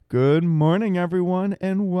Good morning, everyone,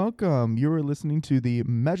 and welcome. You are listening to the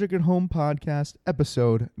Magic at Home podcast,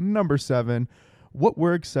 episode number 7, what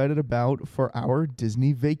we're excited about for our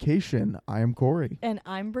Disney vacation. I am Cory. And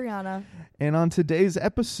I'm Brianna. And on today's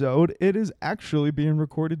episode, it is actually being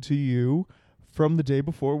recorded to you from the day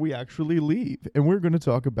before we actually leave. And we're going to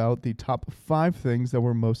talk about the top 5 things that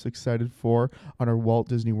we're most excited for on our Walt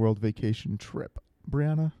Disney World Vacation trip.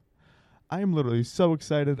 Brianna, I am literally so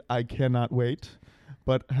excited. I cannot wait.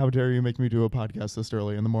 But how dare you make me do a podcast this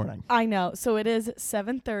early in the morning? I know. So it is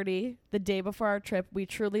 7:30, the day before our trip. We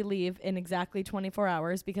truly leave in exactly 24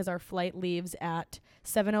 hours because our flight leaves at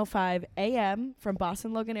 7:05 a.m. from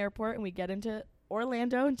Boston Logan Airport, and we get into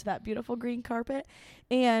Orlando, into that beautiful green carpet.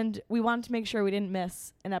 And we wanted to make sure we didn't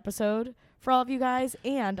miss an episode for all of you guys.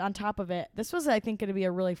 And on top of it, this was, I think, going to be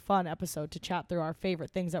a really fun episode to chat through our favorite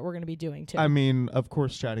things that we're going to be doing, too. I mean, of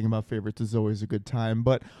course, chatting about favorites is always a good time.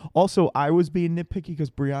 But also, I was being nitpicky because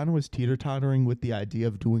Brianna was teeter-tottering with the idea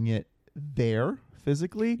of doing it there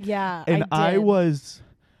physically. Yeah, and I was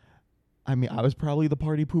probably the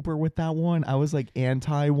party pooper with that one. I was like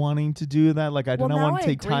wanting to do that. Like I did not want to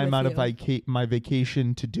take time out of my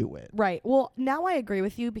vacation to do it. Right. Well, now I agree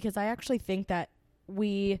with you because I actually think that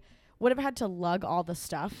we would have had to lug all the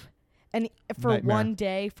stuff. And for Nightmare. one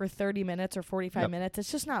day, for 30 minutes or 45 minutes,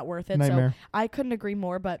 it's just not worth it. Nightmare. So I couldn't agree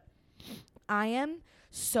more, but I am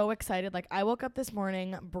so excited. Like, I woke up this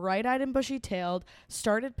morning, bright-eyed and bushy-tailed,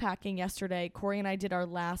 started packing yesterday. Cory and I did our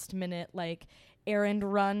last-minute, errand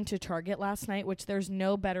run to Target last night, which there's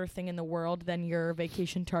no better thing in the world than your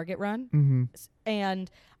vacation Target run. Mm-hmm. And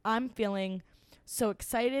I'm feeling so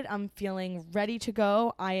excited. I'm feeling ready to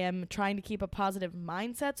go. I am trying to keep a positive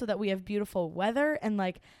mindset so that we have beautiful weather. And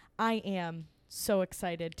I am so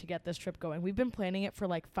excited to get this trip going. We've been planning it for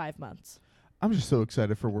 5 months. I'm just so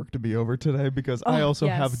excited for work to be over today because I also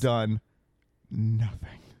have done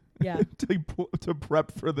nothing. Yeah. to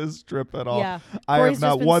prep for this trip at all. Yeah. I Cory's have not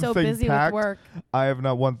just been one so thing busy packed. with work. I have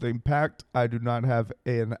not one thing packed. I do not have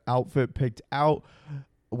an outfit picked out.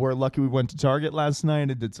 We're lucky we went to Target last night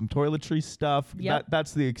and did some toiletry stuff. Yep.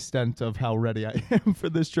 That's the extent of how ready I am for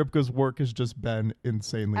this trip because work has just been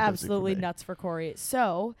insanely absolutely busy for me. nuts for Cory.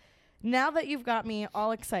 So now that you've got me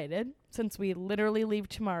all excited, since we literally leave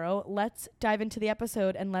tomorrow, let's dive into the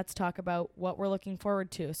episode and let's talk about what we're looking forward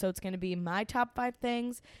to. So it's going to be my top 5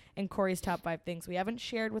 things and Cory's top 5 things we haven't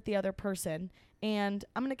shared with the other person. And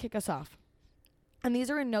I'm going to kick us off. And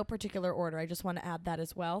these are in no particular order. I just want to add that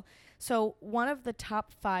as well. So one of the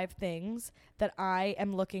top 5 things that I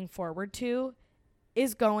am looking forward to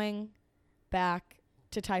is going back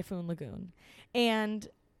to Typhoon Lagoon. And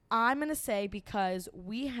I'm going to say because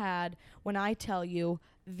we had, when I tell you,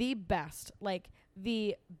 the best,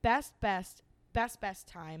 the best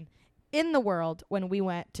time in the world when we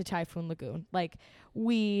went to Typhoon Lagoon.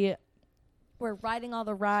 We're riding all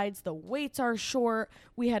the rides. The waits are short.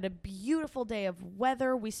 We had a beautiful day of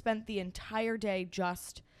weather. We spent the entire day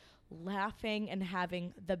just laughing and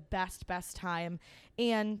having the best time.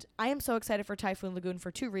 And I am so excited for Typhoon Lagoon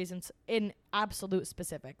for 2 reasons in absolute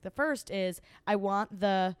specific. The first is I want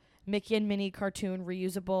the Mickey and Minnie cartoon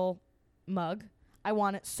reusable mug. I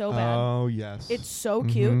want it so bad. Oh, yes. It's so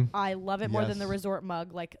cute. I love it more than the resort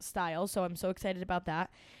mug style. So I'm so excited about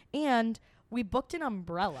that. And we booked an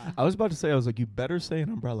umbrella. I was about to say, you better say an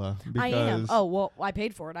umbrella. Because I am. Oh, well, I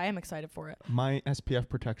paid for it. I am excited for it. My SPF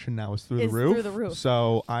protection now is through the roof.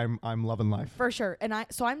 So I'm loving life. For sure. And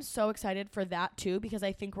I'm so excited for that too, because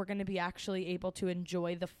I think we're going to be actually able to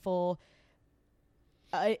enjoy the full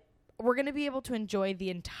we're going to be able to enjoy the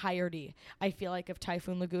entirety, I feel like, of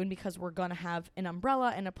Typhoon Lagoon because we're going to have an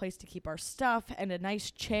umbrella and a place to keep our stuff and a nice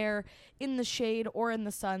chair in the shade or in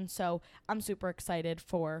the sun. So I'm super excited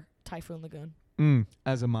for Typhoon Lagoon.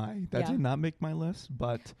 As am I. That did not make my list,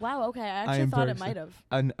 but... Wow, okay. I actually thought it might have.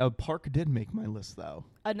 A park did make my list, though.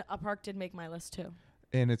 A park did make my list, too.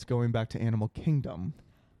 And it's going back to Animal Kingdom.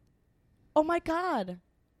 Oh, my God.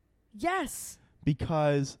 Yes.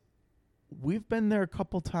 Because... we've been there a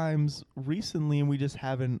couple times recently, and we just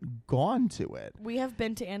haven't gone to it. We have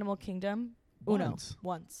been to Animal Kingdom once.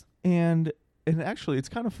 And actually, it's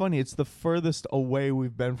kind of funny. It's the furthest away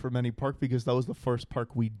we've been from any park because that was the first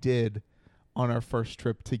park we did on our first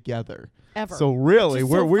trip together. Ever. So really,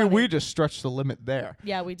 we just stretched the limit there.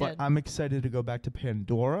 Yeah, we did. But I'm excited to go back to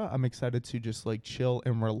Pandora. I'm excited to just chill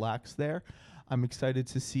and relax there. I'm excited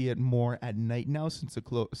to see it more at night now since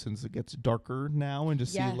it gets darker now and to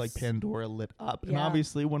see Pandora lit up. Yeah. And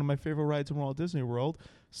obviously one of my favorite rides in Walt Disney World,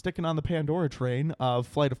 sticking on the Pandora train of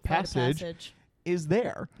Flight of Passage is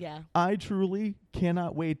there. Yeah. I truly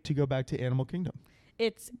cannot wait to go back to Animal Kingdom.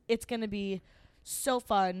 It's going to be so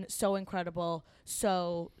fun, so incredible,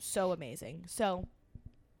 so amazing. So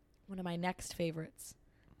one of my next favorites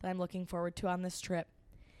that I'm looking forward to on this trip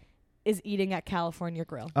is eating at California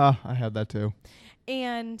Grill. I had that too.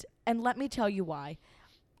 And let me tell you why.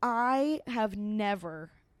 I have never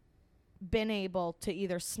been able to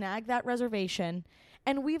either snag that reservation,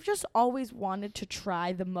 and we've just always wanted to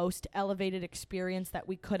try the most elevated experience that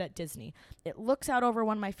we could at Disney. It looks out over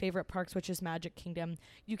one of my favorite parks, which is Magic Kingdom.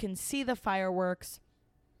 You can see the fireworks.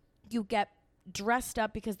 You get dressed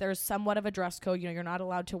up because there's somewhat of a dress code. You know, you're not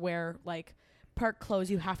allowed to wear like park clothes.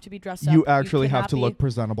 You have to be dressed up. You actually have to look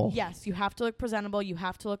presentable. Yes, you have to look presentable. You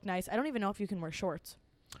have to look nice. I don't even know if you can wear shorts.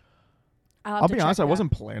 I'll be honest, I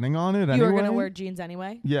wasn't planning on it anyway. You were going to wear jeans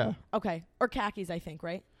anyway? Yeah. Okay. Or khakis, I think,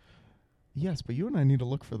 right? Yes, but you and I need to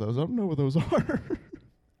look for those. I don't know where those are.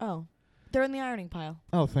 Oh. They're in the ironing pile.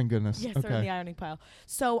 Oh, thank goodness. Yes, okay. they're in the ironing pile.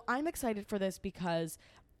 So I'm excited for this because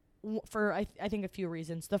for I think a few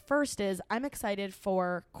reasons. The first is I'm excited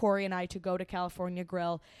for Cory and I to go to California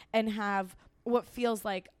Grill and have what feels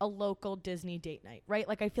like a local Disney date night, right?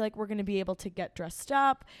 Like I feel like we're going to be able to get dressed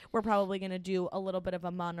up. We're probably going to do a little bit of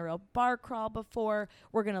a monorail bar crawl before.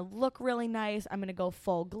 We're going to look really nice. I'm going to go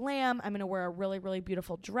full glam. I'm going to wear a really, really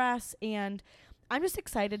beautiful dress. And I'm just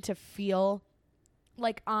excited to feel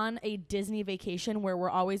like on a Disney vacation where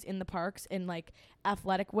we're always in the parks in like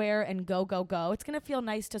athletic wear and go. It's going to feel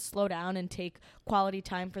nice to slow down and take quality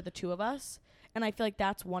time for the two of us. And I feel like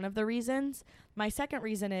that's one of the reasons. My second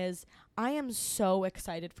reason is I am so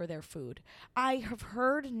excited for their food. I have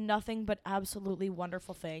heard nothing but absolutely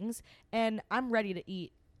wonderful things, and I'm ready to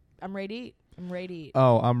eat. I'm ready to eat.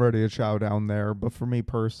 Oh, I'm ready to chow down there. But for me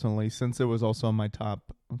personally, since it was also in my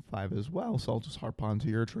top 5 as well, so I'll just harp on to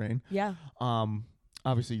your train. Yeah.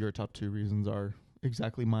 Obviously, your top 2 reasons are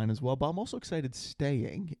exactly mine as well, but I'm also excited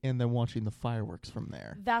staying and then watching the fireworks from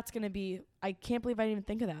there. That's going to be, I can't believe I didn't even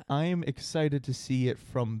think of that. I am excited to see it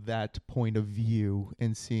from that point of view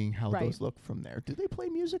and seeing how those look from there. Do they play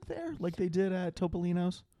music there like they did at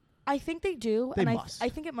Topolino's? I think they do. They and must. I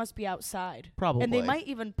think it must be outside. Probably. And they might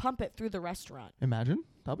even pump it through the restaurant. Imagine.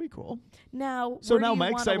 That'd be cool. Now, so now my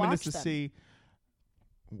excitement excitement is to see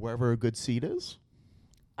wherever a good seat is.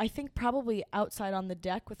 I think probably outside on the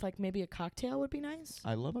deck with like maybe a cocktail would be nice.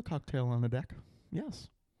 I love a cocktail on the deck. Yes.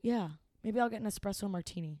 Yeah. Maybe I'll get an espresso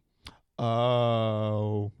martini.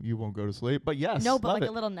 Oh, you won't go to sleep? But yes. No, but like it.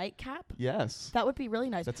 a little nightcap? Yes. That would be really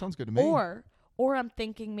nice. That sounds good to me. Or I'm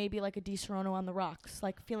thinking maybe like a Di Serono on the rocks,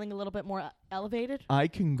 like feeling a little bit more elevated. I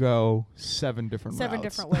can go 7 different routes. 7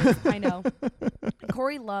 different ways. I know.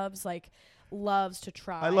 Cory loves to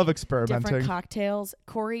try. I love experimenting. Different cocktails.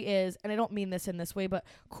 Cory is, and I don't mean this in this way, but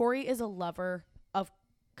Cory is a lover of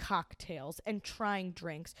cocktails and trying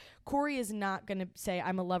drinks. Cory is not going to say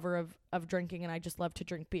I'm a lover of drinking and I just love to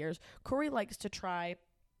drink beers. Cory likes to try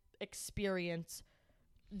experience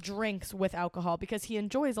drinks with alcohol because he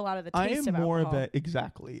enjoys a lot of the taste of alcohol. I am more of a,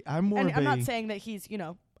 exactly. I'm more of a. I'm not saying that he's,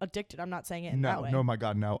 addicted. I'm not saying it in that way. No, my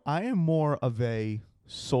God, no. I am more of a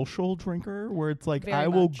social drinker where it's like Very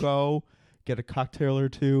will much. go get a cocktail or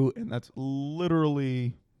two, and that's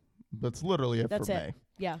literally it for me.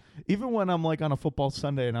 Yeah. Even when I'm like on a football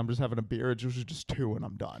Sunday and I'm just having a beer, it's usually just 2 and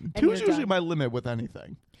I'm done. And 2 is you're usually done. my limit with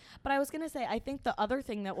anything. But I was going to say, I think the other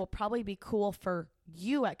thing that will probably be cool for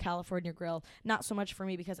you at California Grill, not so much for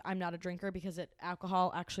me because I'm not a drinker, because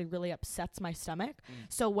alcohol actually really upsets my stomach.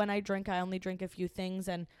 So when I drink, I only drink a few things,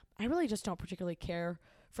 and I really just don't particularly care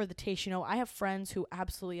for the taste. I have friends who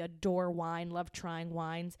absolutely adore wine, love trying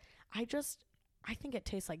wines. I think it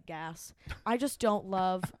tastes like gas. I just don't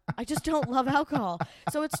love alcohol.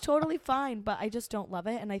 So it's totally fine, but I just don't love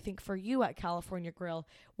it. And I think for you at California Grill,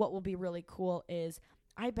 what will be really cool is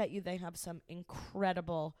I bet you they have some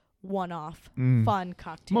incredible one-off fun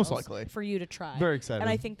cocktails Most likely. for you to try. Very excited. And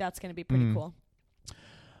I think that's going to be pretty cool.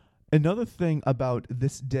 Another thing about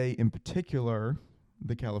this day in particular,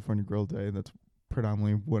 the California Grill Day, that's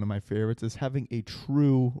predominantly one of my favorites, is having a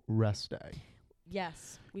true rest day.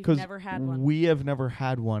 Yes. We've never had one. We have never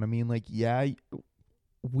had one. I mean,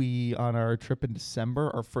 we, on our trip in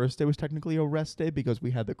December, our first day was technically a rest day because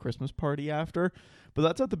we had the Christmas party after. But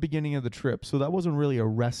that's at the beginning of the trip. So that wasn't really a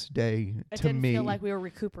rest day to me. It didn't feel like we were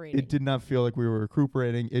recuperating. It did not feel like we were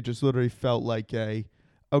recuperating. It just literally felt like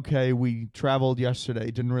okay, we traveled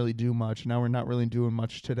yesterday, didn't really do much. Now we're not really doing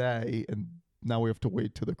much today. And now we have to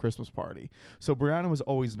wait to the Christmas party. So Brianna was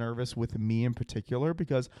always nervous with me in particular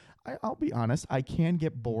because I'll be honest, I can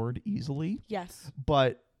get bored easily. Yes.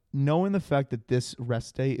 But knowing the fact that this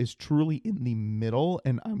rest day is truly in the middle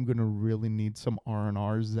and I'm going to really need some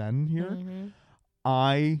R&R zen here,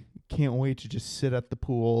 I can't wait to just sit at the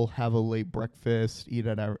pool, have a late breakfast, eat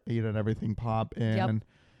at everything pop, and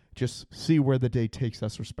just see where the day takes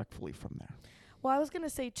us respectfully from there. Well, I was going to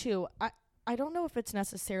say, too, I don't know if it's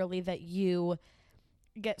necessarily that you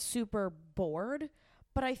get super bored,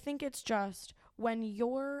 but I think it's just when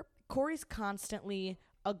Cory's constantly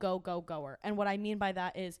a goer. And what I mean by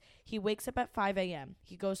that is he wakes up at 5 a.m.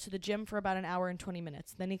 He goes to the gym for about an hour and 20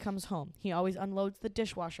 minutes. Then he comes home. He always unloads the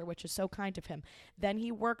dishwasher, which is so kind of him. Then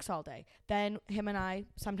he works all day. Then him and I,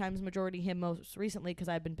 sometimes majority him most recently because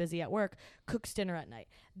I've been busy at work, cooks dinner at night.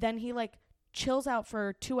 Then he chills out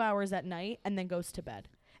for 2 hours at night and then goes to bed.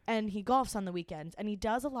 And he golfs on the weekends. And he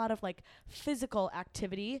does a lot of physical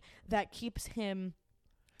activity that keeps him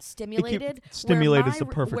stimulated. Stimulate is the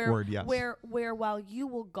perfect word, yes. Where while you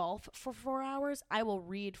will golf for 4 hours, I will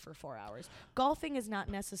read for 4 hours. Golfing is not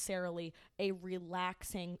necessarily a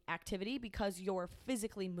relaxing activity because you're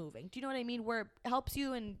physically moving. Do you know what I mean? Where it helps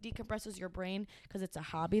you and decompresses your brain because it's a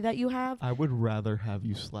hobby that you have. I would rather have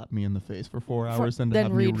you slap me in the face for 4 hours than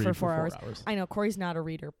have me read for 4 hours. I know Cory's not a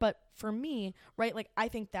reader, but for me, right, I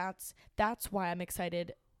think that's why I'm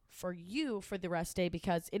excited for you for the rest day,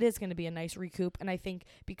 because it is going to be a nice recoup. And I think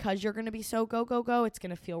because you're going to be so go, it's going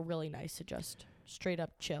to feel really nice to just straight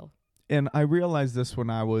up chill. And I realized this when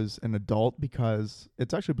I was an adult because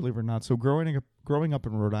it's actually, believe it or not, so growing up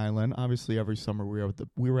in Rhode Island, obviously every summer we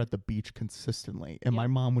were at the beach consistently. And my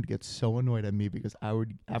mom would get so annoyed at me because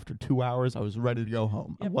after 2 hours, I was ready to go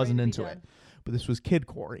home. I wasn't into it. But this was kid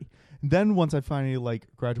Cory. And then once I finally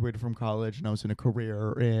graduated from college and I was in a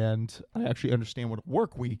career and I actually understand what a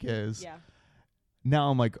work week is. Yeah.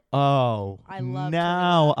 Now I'm like, oh,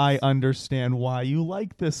 now I understand why you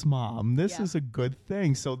like this, Mom. This is a good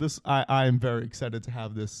thing. So I am very excited to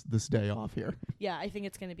have this day off here. Yeah, I think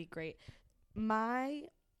it's going to be great. My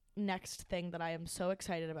next thing that I am so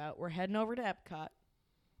excited about, we're heading over to Epcot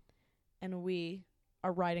and we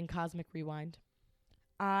are riding Cosmic Rewind.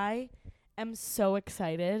 I am so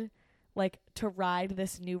excited to ride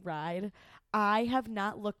this new ride. I have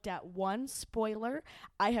not looked at one spoiler.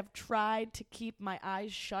 I have tried to keep my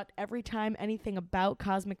eyes shut every time anything about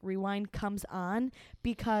Cosmic Rewind comes on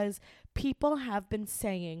because people have been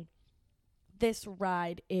saying this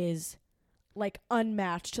ride is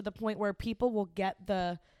unmatched to the point where people will get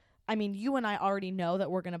you and I already know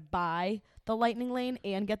that we're going to buy the Lightning Lane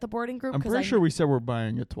and get the boarding group. I'm pretty sure we said we're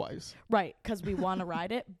buying it twice. Right, because we want to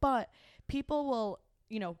ride it. But people will,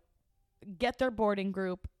 get their boarding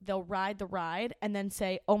group, they'll ride the ride, and then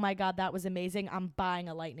say, oh my God, that was amazing, I'm buying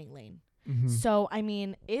a Lightning Lane. Mm-hmm. So, I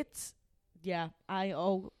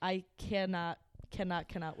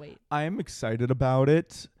cannot wait. I am excited about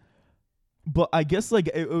it. But I guess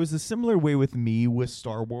it was a similar way with me with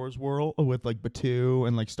Star Wars World, with Batuu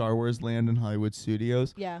and Star Wars Land and Hollywood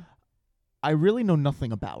Studios. Yeah. I really know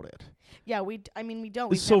nothing about it. Yeah, we don't.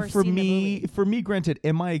 We've so never seen the movie. For me, granted,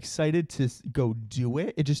 am I excited to go do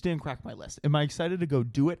it? It just didn't crack my list. Am I excited to go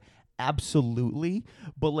do it? Absolutely.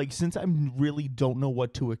 But since I really don't know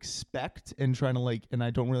what to expect and trying to and I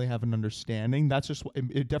don't really have an understanding, that's just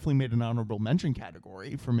it definitely made an honorable mention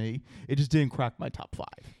category for me. It just didn't crack my top 5.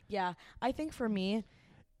 Yeah, I think for me,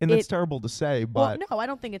 and that's terrible to say, but no, I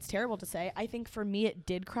don't think it's terrible to say. I think for me it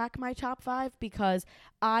did crack my top 5 because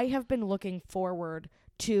I have been looking forward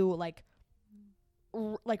to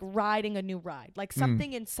riding a new ride.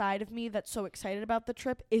 Something inside of me that's so excited about the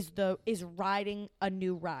trip is riding a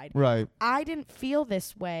new ride. Right. I didn't feel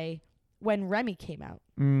this way when Remy came out.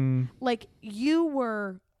 You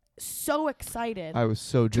were so excited. I was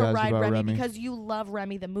so jazzed to ride about Remy because you love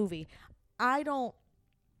Remy the movie.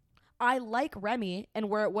 I like Remy, and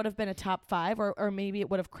where it would have been a top 5, or maybe it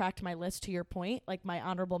would have cracked my list to your point, my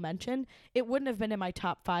honorable mention, it wouldn't have been in my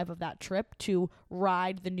top 5 of that trip to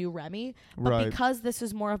ride the new Remy. But because this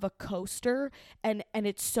is more of a coaster and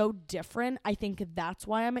it's so different, I think that's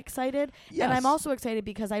why I'm excited. Yes. And I'm also excited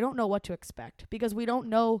because I don't know what to expect because we don't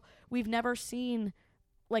know, we've never seen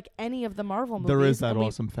any of the Marvel movies. There is that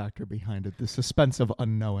awesome factor behind it, the suspense of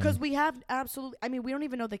unknowing. Because we have we don't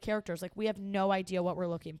even know the characters. We have no idea what we're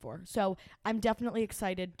looking for. So I'm definitely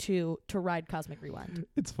excited to ride Cosmic Rewind.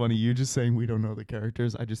 It's funny, you just saying we don't know the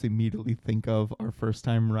characters. I just immediately think of our first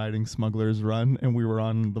time riding Smuggler's Run, and we were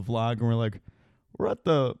on the vlog, and we're at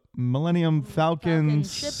the Millennium Falcon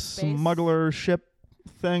smuggler ship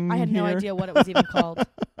thing. I had no idea what it was even called.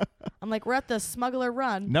 I'm we're at the Smuggler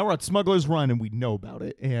Run. Now we're at Smuggler's Run, and we know about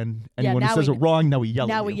it. And anyone who says it wrong, now we yell at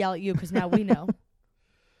you. Now we yell at you because now we know.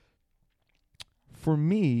 For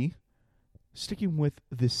me, sticking with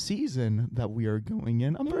the season that we are going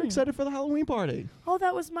in, I'm very excited for the Halloween party. Oh,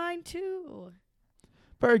 that was mine too.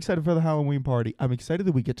 Very excited for the Halloween party. I'm excited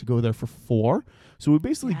that we get to go there for 4. So we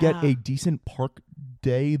basically get Yeah. a decent park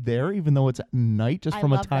day there, even though it's at night, just I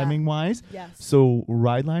from a love that. timing wise. Yes. So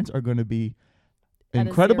ride lines are going to be At a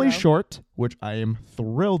incredibly 0. short, which I am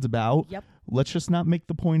thrilled about. Yep. Let's just not make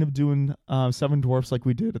the point of doing 7 Dwarfs like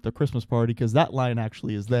we did at the Christmas party, because that line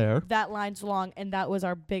actually is there. That line's long, and that was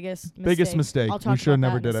our biggest Mistake. I'll We talk should have about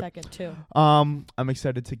never that in did a it. second too. I'm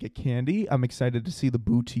excited to get candy. I'm excited to see the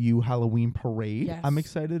Boo to You Halloween parade. Yes. I'm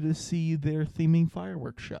excited to see their theming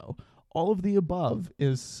fireworks show. All of the above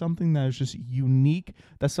is something that is just unique.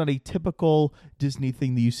 That's not a typical Disney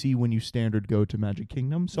thing that you see when you standard go to Magic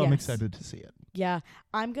Kingdom. So I'm Yes. excited to see it. Yeah,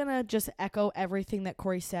 I'm going to just echo everything that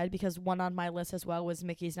Cory said, because one on my list as well was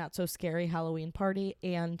Mickey's Not So Scary Halloween Party.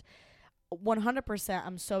 And 100%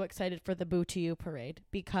 I'm so excited for the Boo to You parade,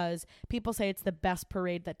 because people say it's the best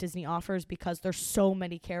parade that Disney offers because there's so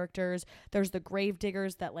many characters. There's the grave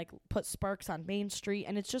diggers that like put sparks on Main Street,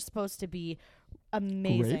 and it's just supposed to be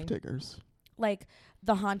amazing. Gravediggers. Like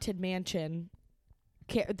the Haunted Mansion.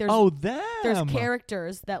 Them. There's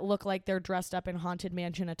characters that look like they're dressed up in Haunted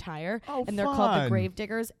Mansion attire, Oh, and they're called the fun. grave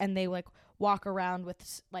diggers, and they like walk around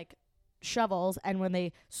with like shovels, and when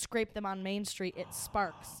they scrape them on Main Street, it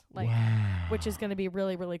sparks, like, Wow. which is going to be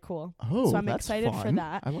really, really cool. Oh, so I'm that's excited for fun.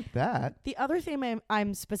 that. I like that. The other thing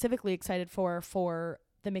I'm specifically excited for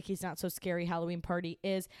the Mickey's Not So Scary Halloween party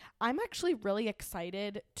is I'm actually really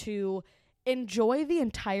excited to enjoy the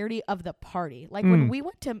entirety of the party. Like when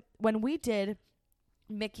we did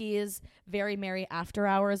Mickey's Very Merry After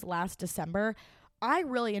Hours last December, I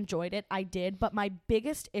really enjoyed it. I did. But my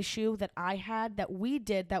biggest issue that I had that we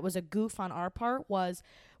did that was a goof on our part was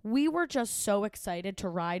we were just so excited to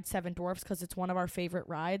ride Seven Dwarfs because it's one of our favorite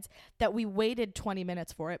rides that we waited 20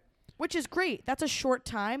 minutes for it, which is great. That's a short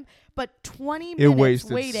time, but 20 minutes It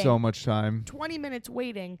wasted waiting, so much time. 20 minutes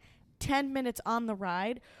waiting, 10 minutes on the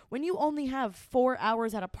ride. When you only have 4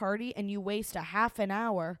 hours at a party and you waste a half an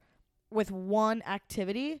hour with one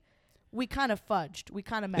activity, we kind of fudged. We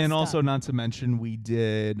kind of messed up. And also, not to mention,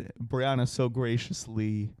 Brianna so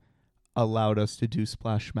graciously allowed us to do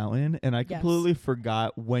Splash Mountain, and I completely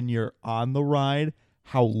forgot when you're on the ride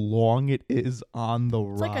how long it is on the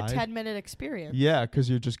ride. It's like a 10-minute experience. Yeah, because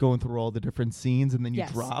you're just going through all the different scenes, and then you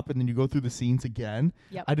drop, and then you go through the scenes again.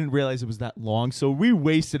 Yep. I didn't realize it was that long, so we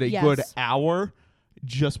wasted a good hour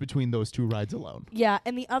just between those 2 rides alone. Yeah,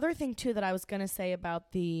 and the other thing, too, that I was going to say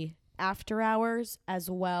about the after hours as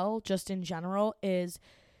well, just in general, is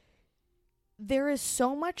there is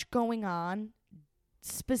so much going on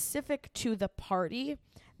specific to the party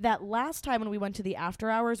that last time when we went to the after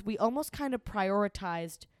hours, we almost kind of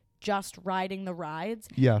prioritized just riding the rides.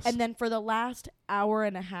 Yes. And then for the last hour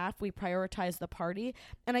and a half, we prioritized the party.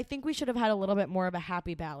 And I think we should have had a little bit more of a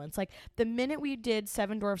happy balance. Like the minute we did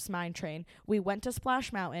Seven Dwarfs Mine Train, we went to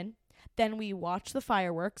Splash Mountain. Then we watched the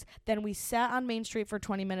fireworks. Then we sat on Main Street for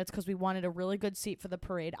 20 minutes because we wanted a really good seat for the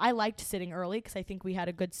parade. I liked sitting early because I think we had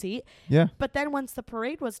a good seat. Yeah. But then once the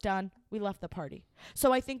parade was done, we left the party.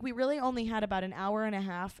 So I think we really only had about an hour and a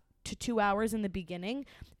half to 2 hours in the beginning.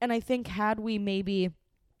 And I think had we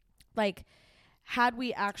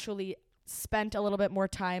actually spent a little bit more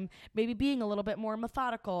time, maybe being a little bit more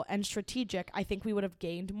methodical and strategic, I think we would have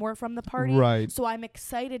gained more from the party. Right. So I'm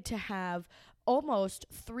excited to have almost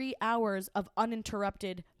 3 hours of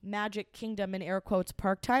uninterrupted Magic Kingdom in air quotes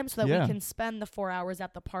park time so that we can spend the 4 hours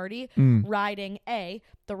at the party riding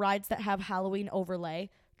the rides that have Halloween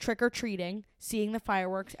overlay, trick-or-treating, seeing the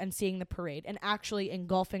fireworks, and seeing the parade, and actually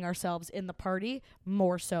engulfing ourselves in the party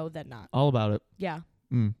more so than not. All about it. Yeah.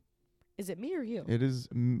 Mm. Is it me or you? It is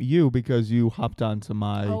you, because you hopped onto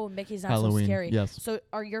my Mickey's Not Halloween. So Scary. Yes. So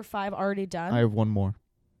are your 5 already done? I have one more.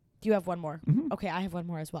 You have one more. Mm-hmm. Okay, I have one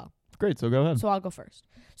more as well. Great, so go ahead. So I'll go first.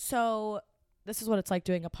 So this is what it's like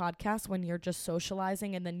doing a podcast when you're just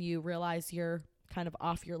socializing and then you realize you're kind of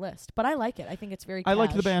off your list. But I like it. I think it's very I like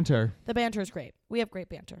the cash. banter. The banter is great. We have great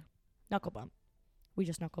banter. Knuckle bump. We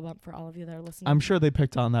just knuckle bump for all of you that are listening. I'm sure they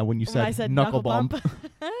picked on that when you I said knuckle bump.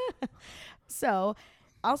 So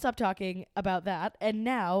I'll stop talking about that. And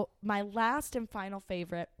now my last and final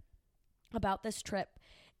favorite about this trip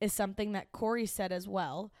is something that Cory said as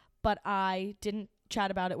well, but I didn't chat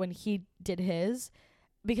about it when he did his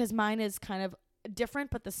because mine is kind of different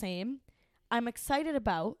but the same. I'm excited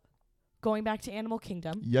about going back to Animal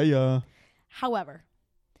Kingdom. Yeah. However,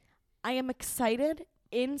 I am excited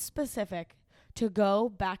in specific to go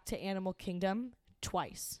back to Animal Kingdom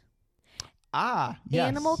twice. Ah, yes.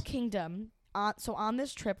 Animal Kingdom. So on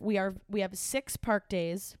this trip, we have 6 park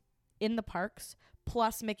days in the parks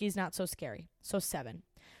plus Mickey's Not So Scary. So 7.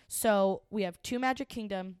 So we have 2 Magic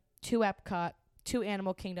Kingdom, 2 Epcot, 2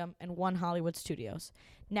 Animal Kingdom, and 1 Hollywood Studios.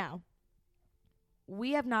 Now,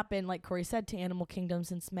 we have not been, like Cory said, to Animal Kingdom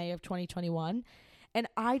since May of 2021. And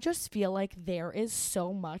I just feel like there is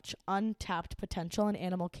so much untapped potential in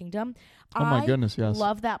Animal Kingdom. Oh my goodness, yes. I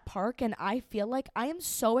love that park, and I feel like I am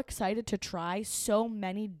so excited to try so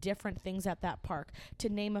many different things at that park. To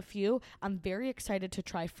name a few, I'm very excited to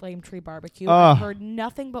try Flame Tree Barbecue. I've heard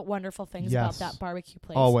nothing but wonderful things about that barbecue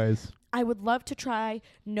place. Always. I would love to try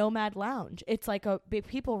Nomad Lounge. It's like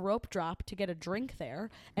people rope drop to get a drink there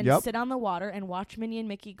and sit on the water and watch Minnie and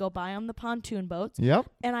Mickey go by on the pontoon boats. Yep.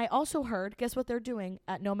 And I also heard, guess what they're doing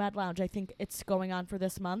at Nomad Lounge? I think it's going on for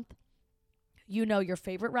this month. You know, your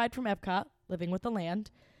favorite ride from Epcot, Living with the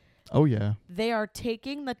Land. Oh, yeah. They are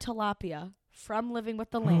taking the tilapia from Living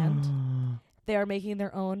with the Land. They are making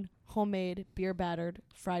their own homemade, beer-battered,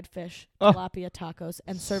 fried fish tilapia tacos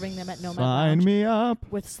and serving them at Nomad Lounge. Sign me up.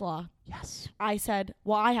 With slaw. Yes. I said,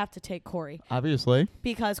 well, I have to take Cory. Obviously.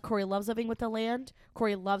 Because Cory loves Living with the Land,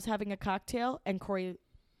 Cory loves having a cocktail, and Cory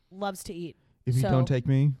loves to eat. If you don't take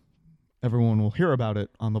me, everyone will hear about it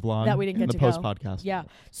on the vlog that we didn't get the to post-podcast. Yeah.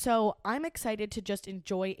 So I'm excited to just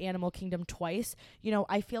enjoy Animal Kingdom twice. You know,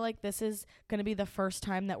 I feel like this is going to be the first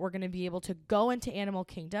time that we're going to be able to go into Animal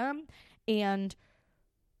Kingdom and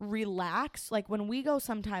relax. Like when we go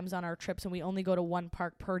sometimes on our trips and we only go to one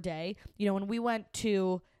park per day, you know, when we went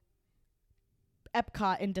to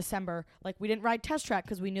Epcot in December, like we didn't ride Test Track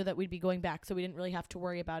because we knew that we'd be going back, so we didn't really have to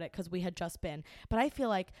worry about it because we had just been. But I feel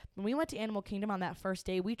like when we went to Animal Kingdom on that first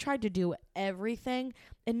day, we tried to do everything,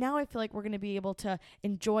 and now I feel like we're going to be able to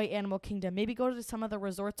enjoy Animal Kingdom, maybe go to some of the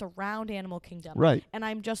resorts around Animal Kingdom. Right. And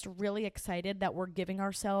I'm just really excited that we're giving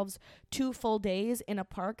ourselves 2 full days in a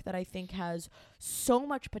park that I think has so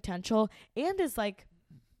much potential and is like,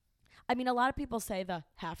 I mean, a lot of people say the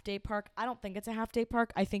half-day park. I don't think it's a half-day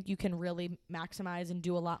park. I think you can really maximize and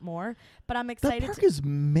do a lot more. But I'm excited. The park is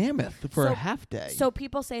mammoth for a half day. So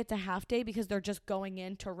people say it's a half day because they're just going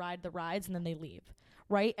in to ride the rides and then they leave,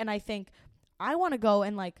 right? And I think I want to go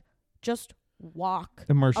and like just walk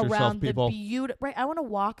Immerse around yourself, people. the beauty. Right? I want to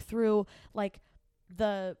walk through like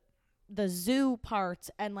the zoo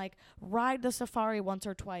parts and like ride the safari once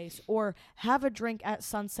or twice or have a drink at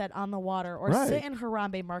sunset on the water or sit in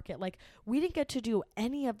Harambe Market. Like we didn't get to do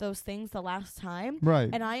any of those things the last time. Right.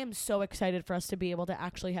 And I am so excited for us to be able to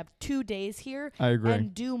actually have 2 days here I agree.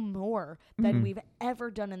 and do more than we've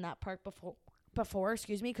ever done in that park before,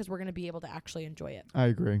 because we're going to be able to actually enjoy it. I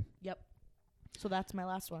agree. Yep. So that's my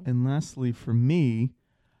last one. And lastly, for me,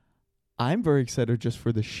 I'm very excited just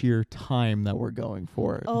for the sheer time that we're going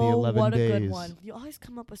for. Oh, the 11 what days. a good one. You always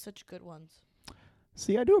come up with such good ones.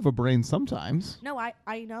 See, I do have a brain sometimes. No, I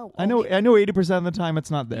know. I know 80% of the time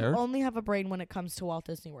it's not there. You only have a brain when it comes to Walt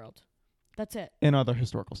Disney World. That's it. And other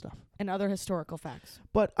historical stuff. And other historical facts.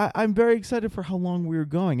 But I'm very excited for how long we're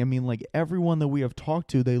going. I mean, like, everyone that we have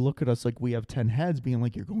talked to, they look at us like we have 10 heads, being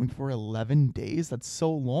like, you're going for 11 days? That's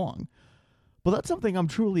so long. But that's something I'm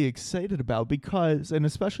truly excited about because, and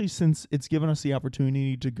especially since it's given us the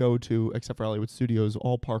opportunity to go to, except for Hollywood Studios,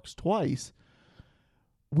 all parks twice,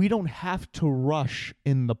 we don't have to rush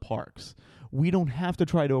in the parks. We don't have to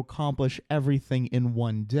try to accomplish everything in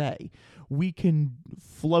one day. We can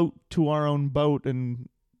float to our own boat and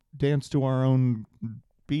dance to our own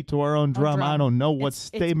beat to our own drum. I don't know what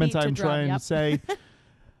statements I'm trying to say.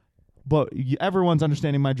 But everyone's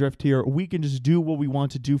understanding my drift here. We can just do what we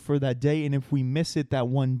want to do for that day. And if we miss it that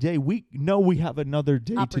one day, we know we have another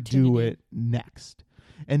day to do it next.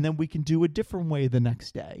 And then we can do a different way the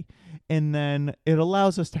next day. And then it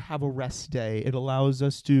allows us to have a rest day. It allows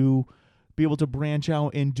us to be able to branch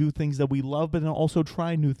out and do things that we love, but then also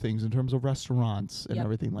try new things in terms of restaurants and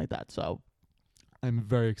everything like that. So I'm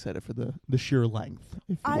very excited for the sheer length.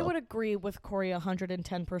 I would agree with Cory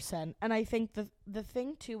 110%. And I think the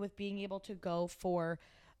thing, too, with being able to go for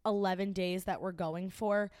 11 days that we're going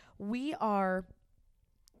for, we are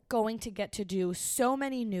going to get to do so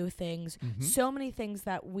many new things, so many things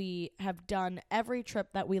that we have done every trip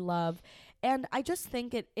that we love. And I just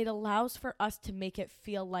think it allows for us to make it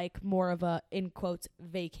feel like more of a, in quotes,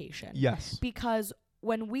 vacation. Yes. Because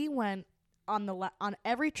when we went on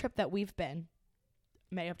every trip that we've been,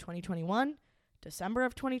 May of 2021, December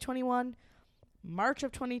of 2021, March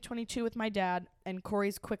of 2022 with my dad, and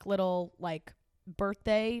Cory's quick little like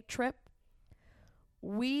birthday trip,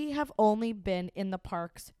 we have only been in the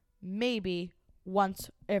parks maybe once,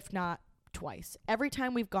 if not twice. Every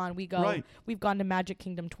time we've gone, we've gone to Magic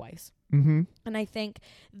Kingdom twice. Mm-hmm. And I think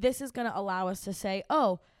this is going to allow us to say,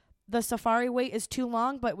 oh, the safari wait is too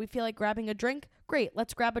long, but we feel like grabbing a drink. Great,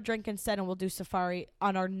 let's grab a drink instead and we'll do safari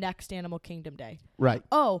on our next Animal Kingdom day. Right.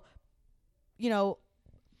 Oh, you know,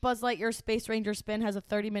 Buzz Lightyear Space Ranger Spin has a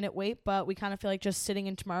 30-minute wait, but we kind of feel like just sitting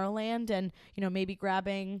in Tomorrowland and, maybe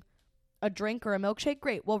grabbing a drink or a milkshake.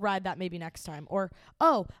 Great, we'll ride that maybe next time. Or,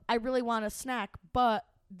 oh, I really want a snack, but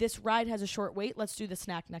this ride has a short wait. Let's do the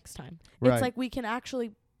snack next time. Right. It's like we can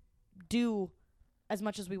actually do as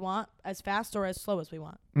much as we want, as fast or as slow as we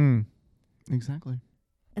want. Exactly.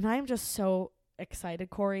 And I am just so excited,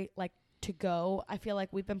 Cory, like, to go. I feel like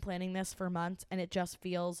we've been planning this for months, and it just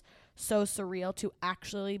feels so surreal to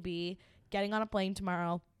actually be getting on a plane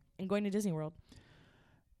tomorrow and going to Disney World.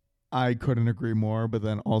 I couldn't agree more, but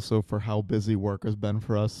then also for how busy work has been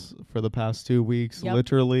for us for the past 2 weeks. Yep.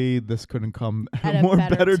 Literally, this couldn't come at At a more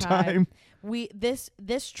better time.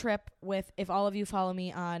 This trip with, if all of you follow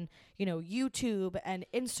me on, YouTube and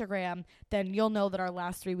Instagram, then you'll know that our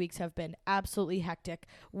last 3 weeks have been absolutely hectic.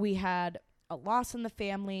 We had a loss in the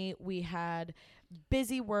family. We had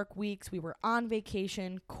busy work weeks. We were on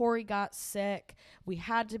vacation. Cory got sick. We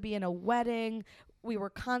had to be in a wedding. We were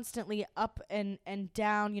constantly up and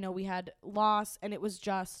down. We had loss, and it was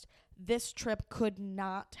just, this trip could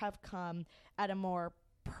not have come at a more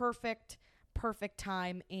perfect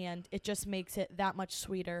time, and it just makes it that much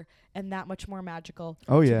sweeter and that much more magical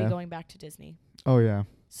to be going back to Disney. Oh, yeah.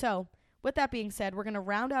 So, with that being said, we're going to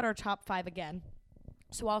round out our top 5 again.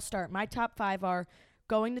 So I'll start. My top 5 are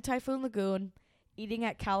going to Typhoon Lagoon, eating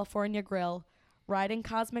at California Grill, riding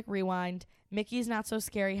Cosmic Rewind, Mickey's Not So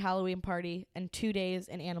Scary Halloween Party, and 2 days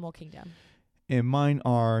in Animal Kingdom. And mine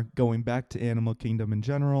are going back to Animal Kingdom in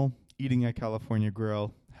general, eating at California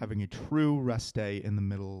Grill, having a true rest day in the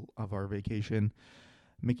middle of our vacation,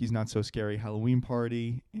 Mickey's Not So Scary Halloween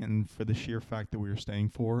Party, and for the sheer fact that we were staying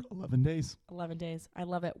for 11 days. 11 days. I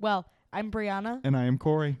love it. Well, I'm Brianna. And I am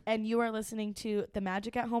Cory. And you are listening to the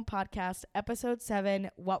Magic at Home podcast, episode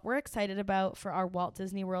 7, what we're excited about for our Walt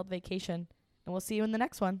Disney World vacation. And we'll see you in the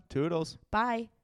next one. Toodles. Bye.